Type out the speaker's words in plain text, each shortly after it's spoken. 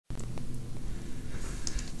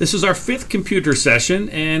This is our 5th computer session,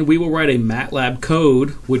 and we will write a MATLAB code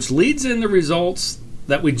which leads in the results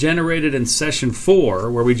that we generated in session 4,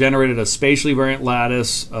 where we generated a spatially variant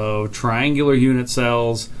lattice of triangular unit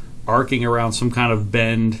cells arcing around some kind of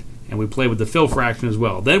bend, and we played with the fill fraction as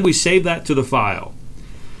well. Then we saved that to the file.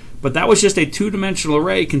 But that was just a two-dimensional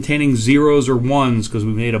array containing zeros or ones because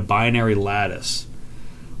we made a binary lattice.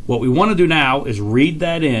 What we want to do now is read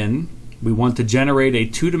that in. We want to generate a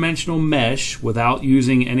two-dimensional mesh without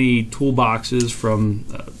using any toolboxes from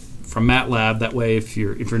MATLAB. That way, if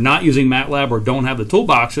you're not using MATLAB or don't have the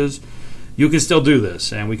toolboxes, you can still do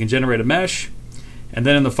this. And we can generate a mesh. And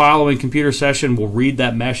then in the following computer session, we'll read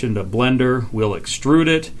that mesh into Blender. We'll extrude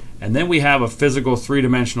it. And then we have a physical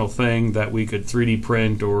three-dimensional thing that we could 3D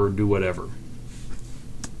print or do whatever.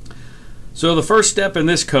 So the first step in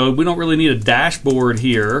this code, we don't really need a dashboard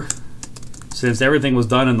here, since everything was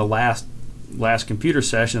done in the last computer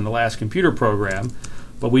session, in the last computer program.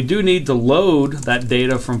 But we do need to load that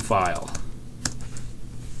data from file.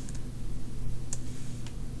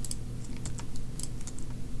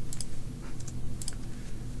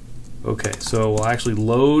 Okay, so we'll actually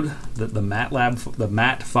load the MATLAB, the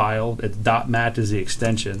mat file. It's .mat is the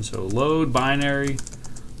extension. So load binary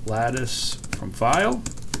lattice from file.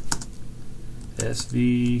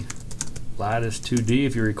 SV lattice 2D,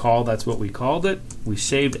 if you recall, that's what we called it. We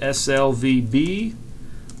saved SLVB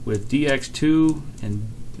with dx2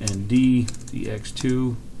 and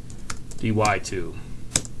dx2, dy2.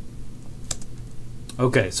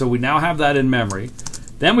 Okay, so we now have that in memory.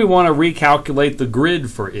 Then we want to recalculate the grid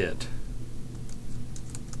for it.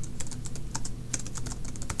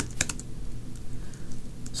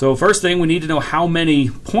 So first thing, we need to know how many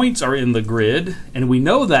points are in the grid, and we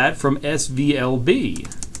know that from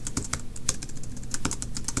SVLB.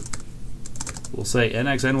 We'll say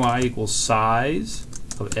nx, ny equals size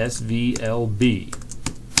of SVLB.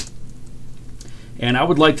 And I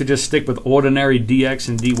would like to just stick with ordinary dx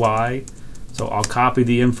and dy, so I'll copy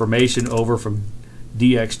the information over from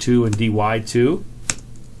dx2 and dy2.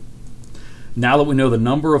 Now that we know the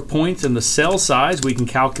number of points and the cell size, we can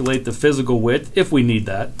calculate the physical width if we need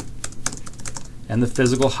that, and the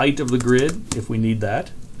physical height of the grid if we need that.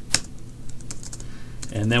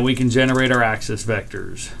 And then we can generate our axis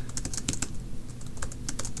vectors.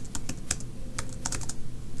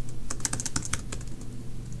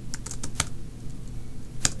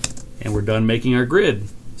 And we're done making our grid.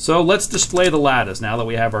 So let's display the lattice now that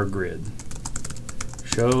we have our grid.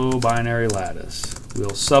 Show binary lattice. We'll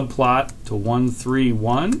subplot to 1, 3,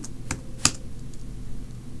 1.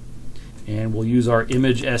 And we'll use our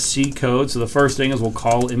image SC code. So the first thing is we'll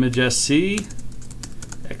call image SC,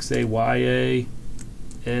 XAYA,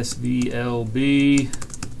 SVLB.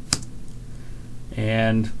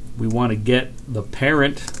 And we want to get the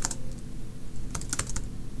parent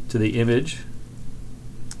to the image.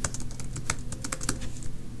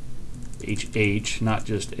 HH, not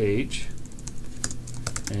just H.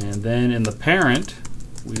 And then in the parent,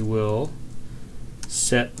 we will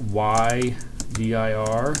set Y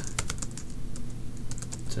dir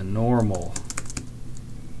to normal.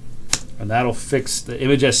 And that'll fix the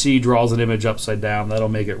image SC draws an image upside down. That'll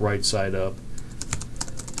make it right side up.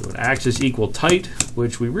 So an axis equal tight,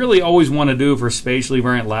 which we really always want to do for spatially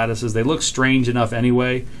variant lattices. They look strange enough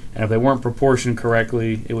anyway, and if they weren't proportioned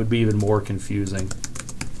correctly, it would be even more confusing.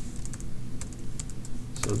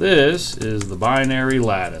 So this is the binary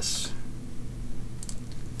lattice.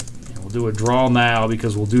 And we'll do a draw now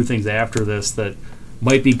because we'll do things after this that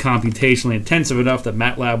might be computationally intensive enough that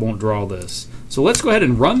MATLAB won't draw this. So let's go ahead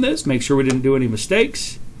and run this, make sure we didn't do any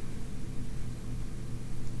mistakes.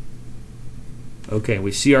 Okay,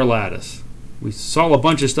 we see our lattice. We saw a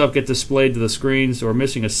bunch of stuff get displayed to the screen, so we're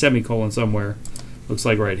missing a semicolon somewhere. Looks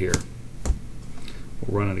like right here.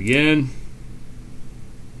 We'll run it again.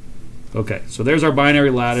 Okay, so there's our binary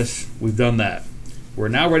lattice. We've done that. We're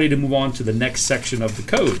now ready to move on to the next section of the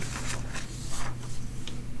code.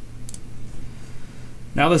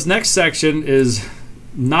 Now this next section is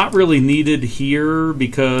not really needed here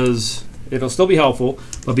because it'll still be helpful,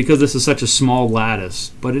 but because this is such a small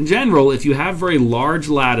lattice. But in general, if you have very large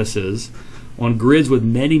lattices on grids with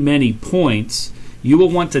many, many points, you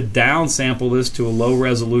will want to downsample this to a low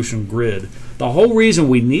resolution grid. The whole reason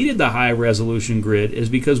we needed the high resolution grid is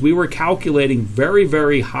because we were calculating very,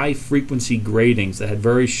 very high frequency gradings that had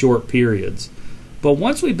very short periods. But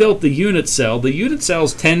once we built the unit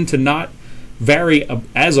cells tend to not vary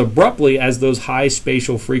as abruptly as those high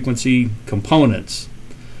spatial frequency components.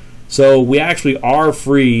 So we actually are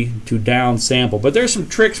free to downsample. But there's some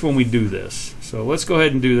tricks when we do this. So let's go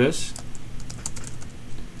ahead and do this.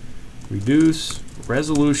 Reduce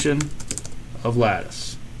resolution of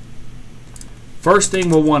lattice. First thing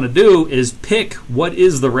we'll want to do is pick what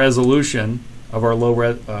is the resolution of our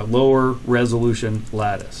lower resolution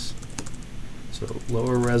lattice. So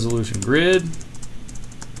lower resolution grid.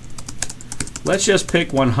 Let's just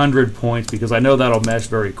pick 100 points because I know that'll mesh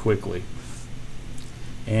very quickly.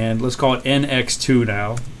 And let's call it NX2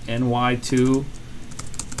 now. NY2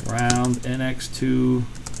 round NX2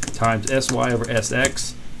 times SY over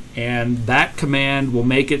SX. And that command will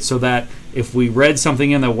make it so that if we read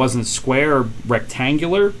something in that wasn't square or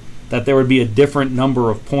rectangular, that there would be a different number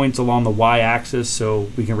of points along the y-axis so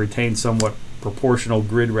we can retain somewhat proportional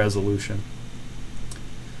grid resolution.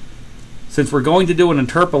 Since we're going to do an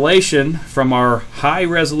interpolation from our high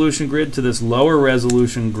resolution grid to this lower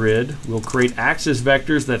resolution grid, we'll create axis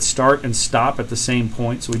vectors that start and stop at the same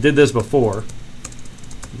point. So we did this before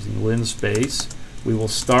using linspace. We will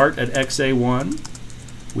start at XA1.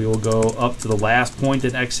 We will go up to the last point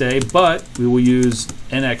in XA, but we will use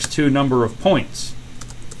NX2 number of points.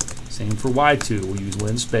 Same for Y2. We'll use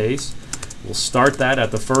linspace. We'll start that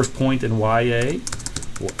at the first point in YA.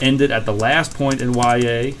 We'll end it at the last point in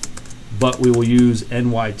YA, but we will use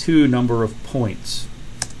NY2 number of points.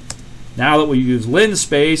 Now that we use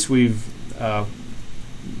linspace, we've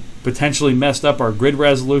potentially messed up our grid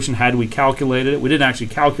resolution had we calculated it. We didn't actually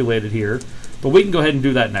calculate it here, but we can go ahead and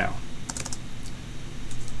do that now.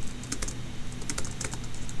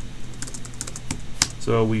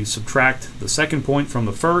 So we subtract the second point from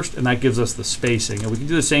the first, and that gives us the spacing. And we can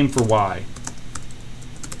do the same for Y.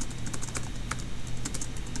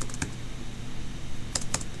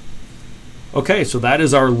 Okay, so that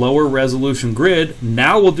is our lower resolution grid.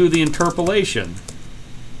 Now we'll do the interpolation.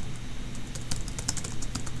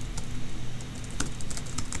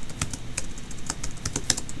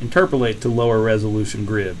 Interpolate to lower resolution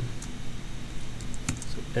grid.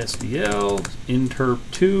 So SVL, interp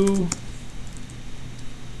 2.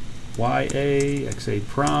 YA, XA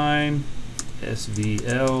prime,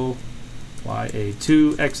 SVL,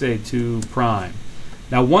 YA2, XA2 prime.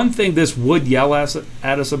 Now one thing this would yell at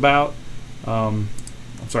us about, I'm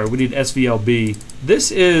sorry, we need SVLB.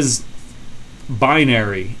 This is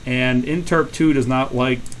binary, and interp2 does not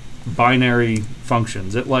like binary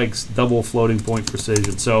functions. It likes double floating point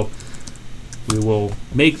precision. So we will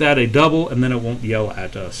make that a double, and then it won't yell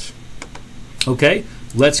at us. Okay.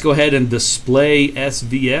 Let's go ahead and display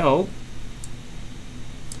SVL,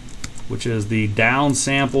 which is the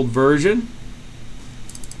downsampled version.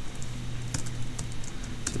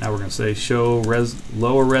 So now we're going to say show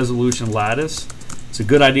lower resolution lattice. It's a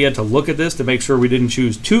good idea to look at this to make sure we didn't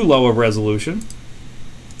choose too low of resolution.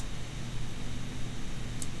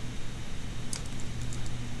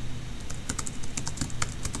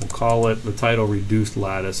 We'll call it the title reduced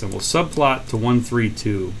lattice, and we'll subplot to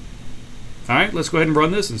 132. All right, let's go ahead and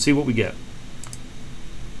run this and see what we get.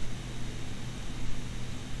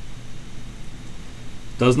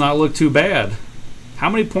 Does not look too bad. How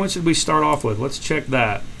many points did we start off with? Let's check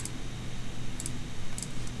that.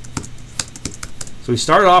 So we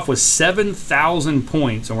started off with 7,000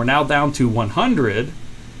 points, and we're now down to 100.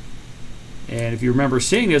 And if you remember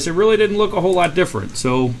seeing this, it really didn't look a whole lot different.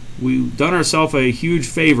 So we've done ourselves a huge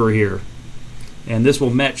favor here. And this will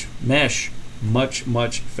mesh much,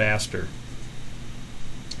 much faster.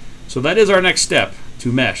 So that is our next step,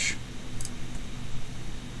 to mesh.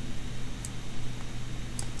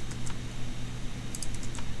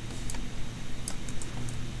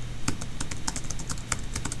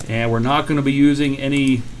 And we're not going to be using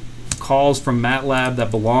any calls from MATLAB that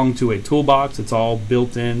belong to a toolbox. It's all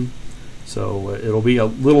built in. So it'll be a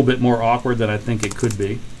little bit more awkward than I think it could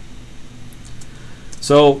be.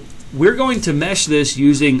 So we're going to mesh this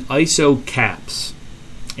using isocaps.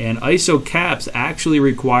 And isocaps actually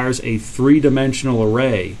requires a three-dimensional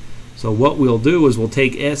array. So what we'll do is we'll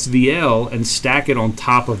take SVL and stack it on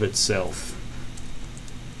top of itself.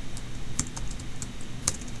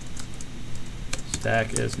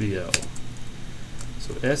 Stack SVL.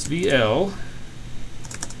 So SVL,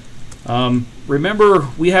 remember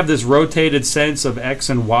we have this rotated sense of X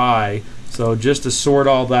and Y. So just to sort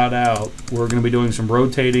all that out, we're going to be doing some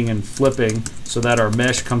rotating and flipping so that our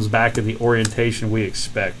mesh comes back in the orientation we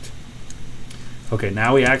expect. Okay,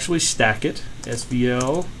 now we actually stack it.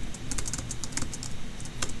 SVL.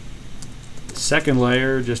 Second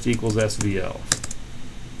layer just equals SVL.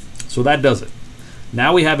 So that does it.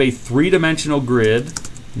 Now we have a three-dimensional grid.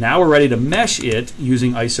 Now we're ready to mesh it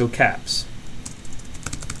using isocaps.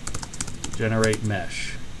 Generate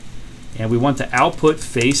mesh. And we want to output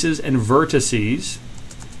faces and vertices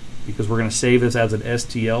because we're going to save this as an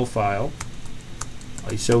STL file.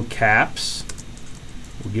 Isocaps.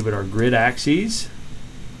 We'll give it our grid axes.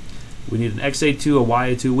 We need an XA2, a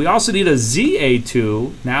YA2. We also need a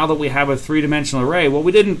ZA2 now that we have a three-dimensional array. Well,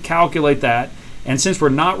 we didn't calculate that, and since we're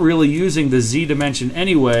not really using the Z dimension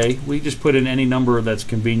anyway, we just put in any number that's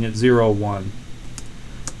convenient, 0, 1.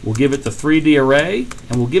 We'll give it the 3D array,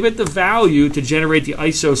 and we'll give it the value to generate the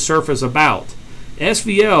isosurface about.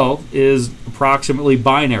 SVL is approximately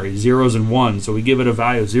binary, zeros and ones, so we give it a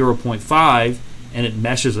value of 0.5, and it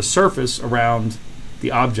meshes a surface around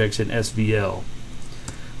the objects in SVL.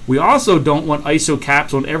 We also don't want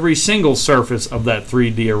isocaps on every single surface of that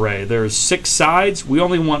 3D array. There's 6 sides. We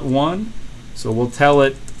only want 1, so we'll tell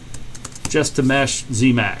it just to mesh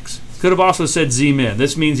Zmax. Could have also said Zmin.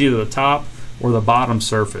 This means either the top or the bottom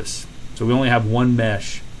surface. So we only have 1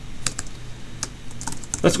 mesh.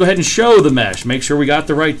 Let's go ahead and show the mesh. Make sure we got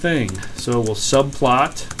the right thing. So we'll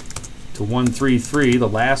subplot to 133, the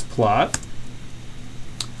last plot.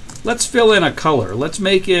 Let's fill in a color. Let's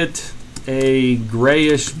make it a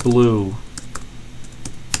grayish blue.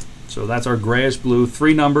 So that's our grayish blue.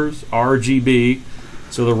 3 numbers, RGB.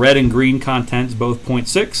 So the red and green content is both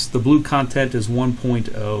 0.6. The blue content is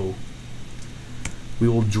 1.0. We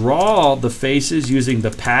will draw the faces using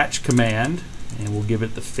the patch command, and we'll give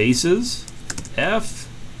it the faces, F,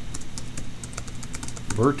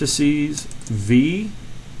 vertices, V,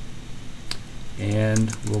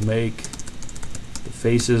 and we'll make the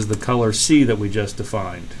faces the color C that we just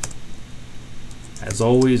defined. As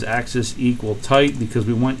always, axis equal tight because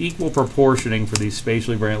we want equal proportioning for these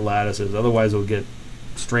spatially variant lattices. Otherwise, it'll get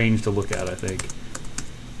strange to look at, I think.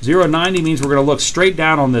 0 to 90 means we're going to look straight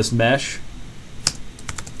down on this mesh.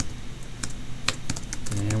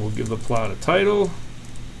 And we'll give the plot a title.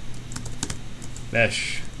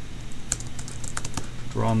 Mesh.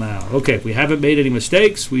 Draw now. Okay, if we haven't made any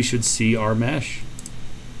mistakes, we should see our mesh.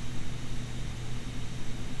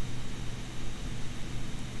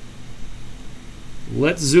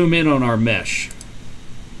 Let's zoom in on our mesh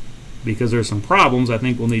because there's some problems I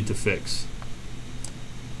think we'll need to fix.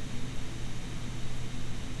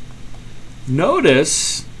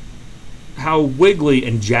 Notice how wiggly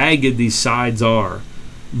and jagged these sides are.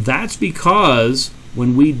 That's because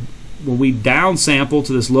when we downsample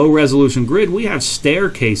to this low resolution grid, we have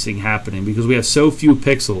staircasing happening because we have so few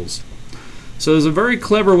pixels. So there's a very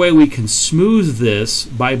clever way we can smooth this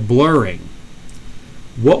by blurring.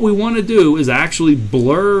 What we want to do is actually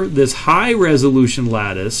blur this high resolution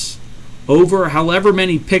lattice over however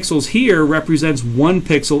many pixels here represents 1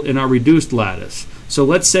 pixel in our reduced lattice. So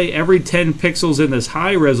let's say every 10 pixels in this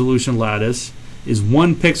high resolution lattice is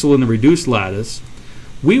 1 pixel in the reduced lattice.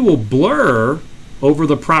 We will blur over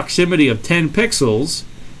the proximity of 10 pixels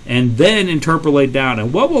and then interpolate down.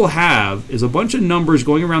 And what we'll have is a bunch of numbers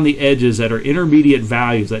going around the edges that are intermediate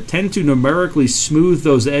values that tend to numerically smooth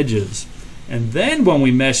those edges. And then when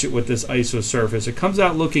we mesh it with this isosurface, it comes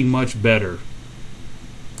out looking much better.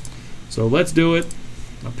 So let's do it.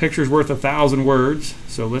 A picture's worth 1,000 words,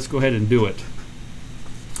 so let's go ahead and do it.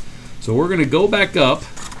 So we're going to go back up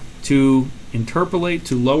to interpolate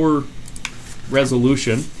to lower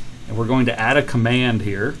resolution, and we're going to add a command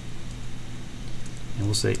here. And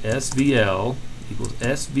we'll say SVL equals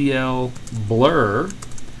SVL blur.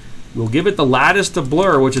 We'll give it the lattice to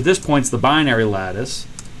blur, which at this point is the binary lattice.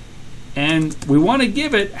 And we want to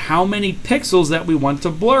give it how many pixels that we want to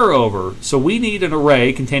blur over. So we need an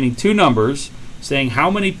array containing 2 numbers saying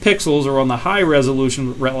how many pixels are on the high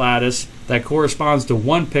resolution lattice that corresponds to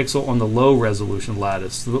 1 pixel on the low resolution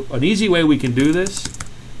lattice. So an easy way we can do this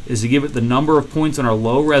is to give it the number of points on our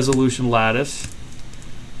low resolution lattice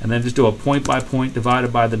and then just do a point by point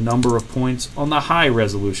divided by the number of points on the high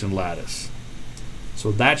resolution lattice.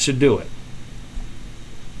 So that should do it.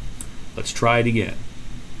 Let's try it again.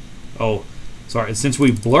 Oh, sorry, since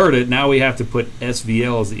we've blurred it, now we have to put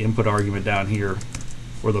SVL as the input argument down here,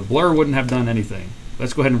 or the blur wouldn't have done anything.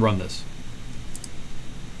 Let's go ahead and run this.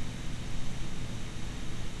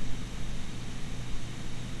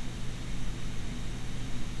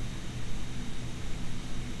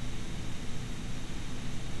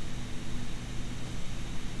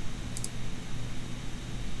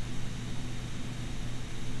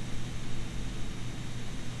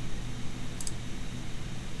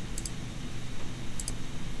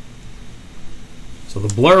 So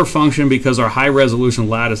the blur function, because our high resolution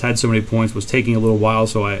lattice had so many points, was taking a little while,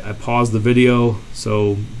 so I paused the video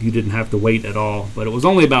so you didn't have to wait at all, but it was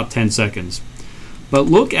only about 10 seconds. But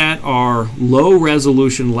look at our low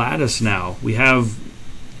resolution lattice now. We have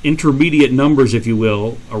intermediate numbers, if you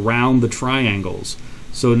will, around the triangles.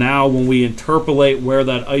 So now when we interpolate where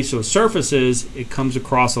that isosurface is, it comes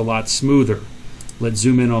across a lot smoother. Let's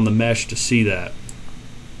zoom in on the mesh to see that.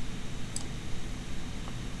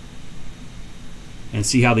 and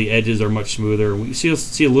see how the edges are much smoother. We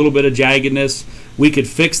see a little bit of jaggedness. We could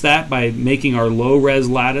fix that by making our low-res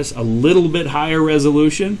lattice a little bit higher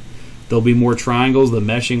resolution. There'll be more triangles. The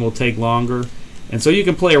meshing will take longer. And so you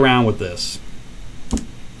can play around with this.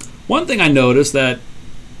 One thing I noticed that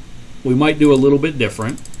we might do a little bit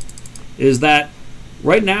different is that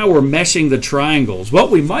right now we're meshing the triangles. What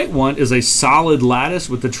we might want is a solid lattice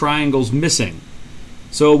with the triangles missing.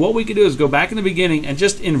 So what we could do is go back in the beginning and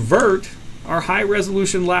just invert our high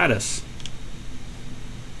resolution lattice.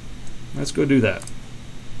 Let's go do that.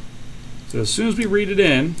 So as soon as we read it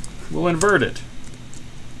in, we'll invert it.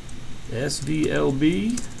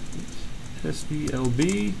 SVLB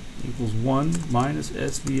equals 1 minus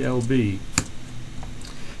SVLB.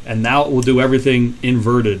 And now it will do everything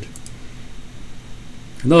inverted.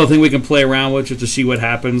 Another thing we can play around with just to see what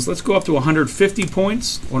happens. Let's go up to 150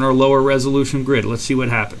 points on our lower resolution grid. Let's see what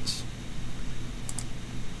happens.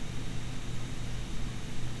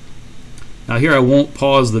 Now here I won't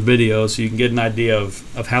pause the video so you can get an idea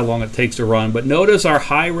of how long it takes to run. But notice our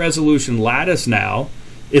high resolution lattice now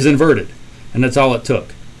is inverted. And that's all it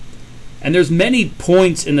took. And there's many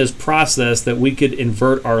points in this process that we could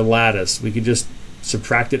invert our lattice. We could just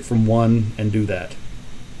subtract it from 1 and do that.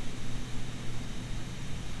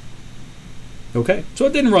 Okay, so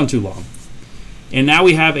it didn't run too long. And now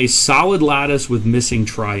we have a solid lattice with missing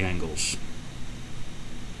triangles.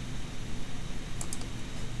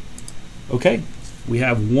 Okay, we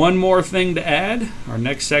have one more thing to add, our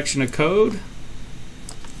next section of code.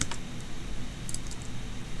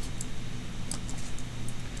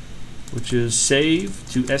 Which is save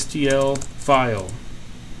to STL file.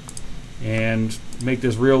 And make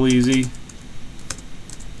this real easy.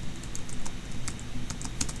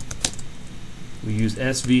 We use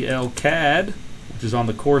SVL CAD, which is on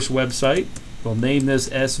the course website. We'll name this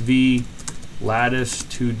SV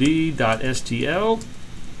lattice2d.stl,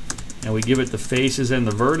 and we give it the faces and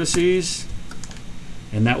the vertices,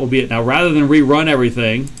 and that will be it. Now, rather than rerun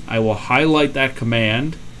everything, I will highlight that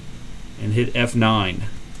command and hit F9.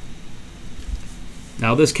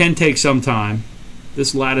 Now, this can take some time.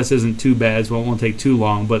 This lattice isn't too bad, so it won't take too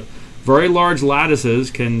long, but very large lattices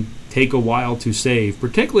can take a while to save,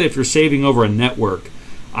 particularly if you're saving over a network.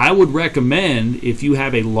 I would recommend, if you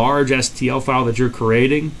have a large STL file that you're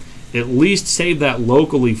creating, at least save that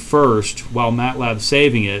locally first while MATLAB's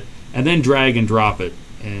saving it, and then drag and drop it,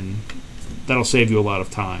 and that'll save you a lot of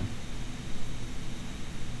time.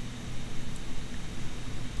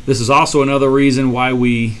 This is also another reason why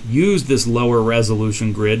we use this lower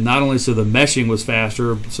resolution grid, not only so the meshing was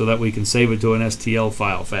faster, so that we can save it to an STL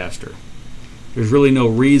file faster. There's really no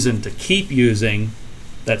reason to keep using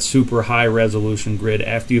that super high resolution grid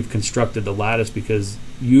after you've constructed the lattice, because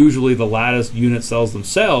usually the lattice unit cells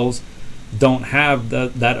themselves don't have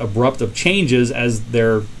that abrupt of changes as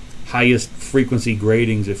their highest frequency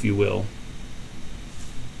gradings, if you will.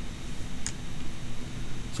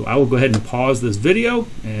 So I will go ahead and pause this video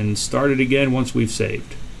and start it again once we've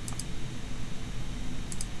saved.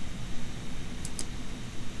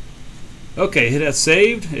 Okay, hit that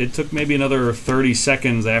saved. It took maybe another 30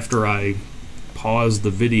 seconds after I paused the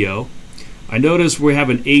video. I noticed we have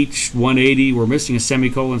an H180. We're missing a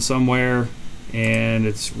semicolon somewhere, and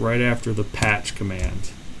it's right after the patch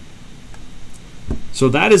command. So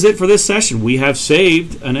that is it for this session. We have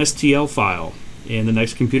saved an STL file. In the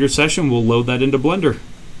next computer session, we'll load that into Blender.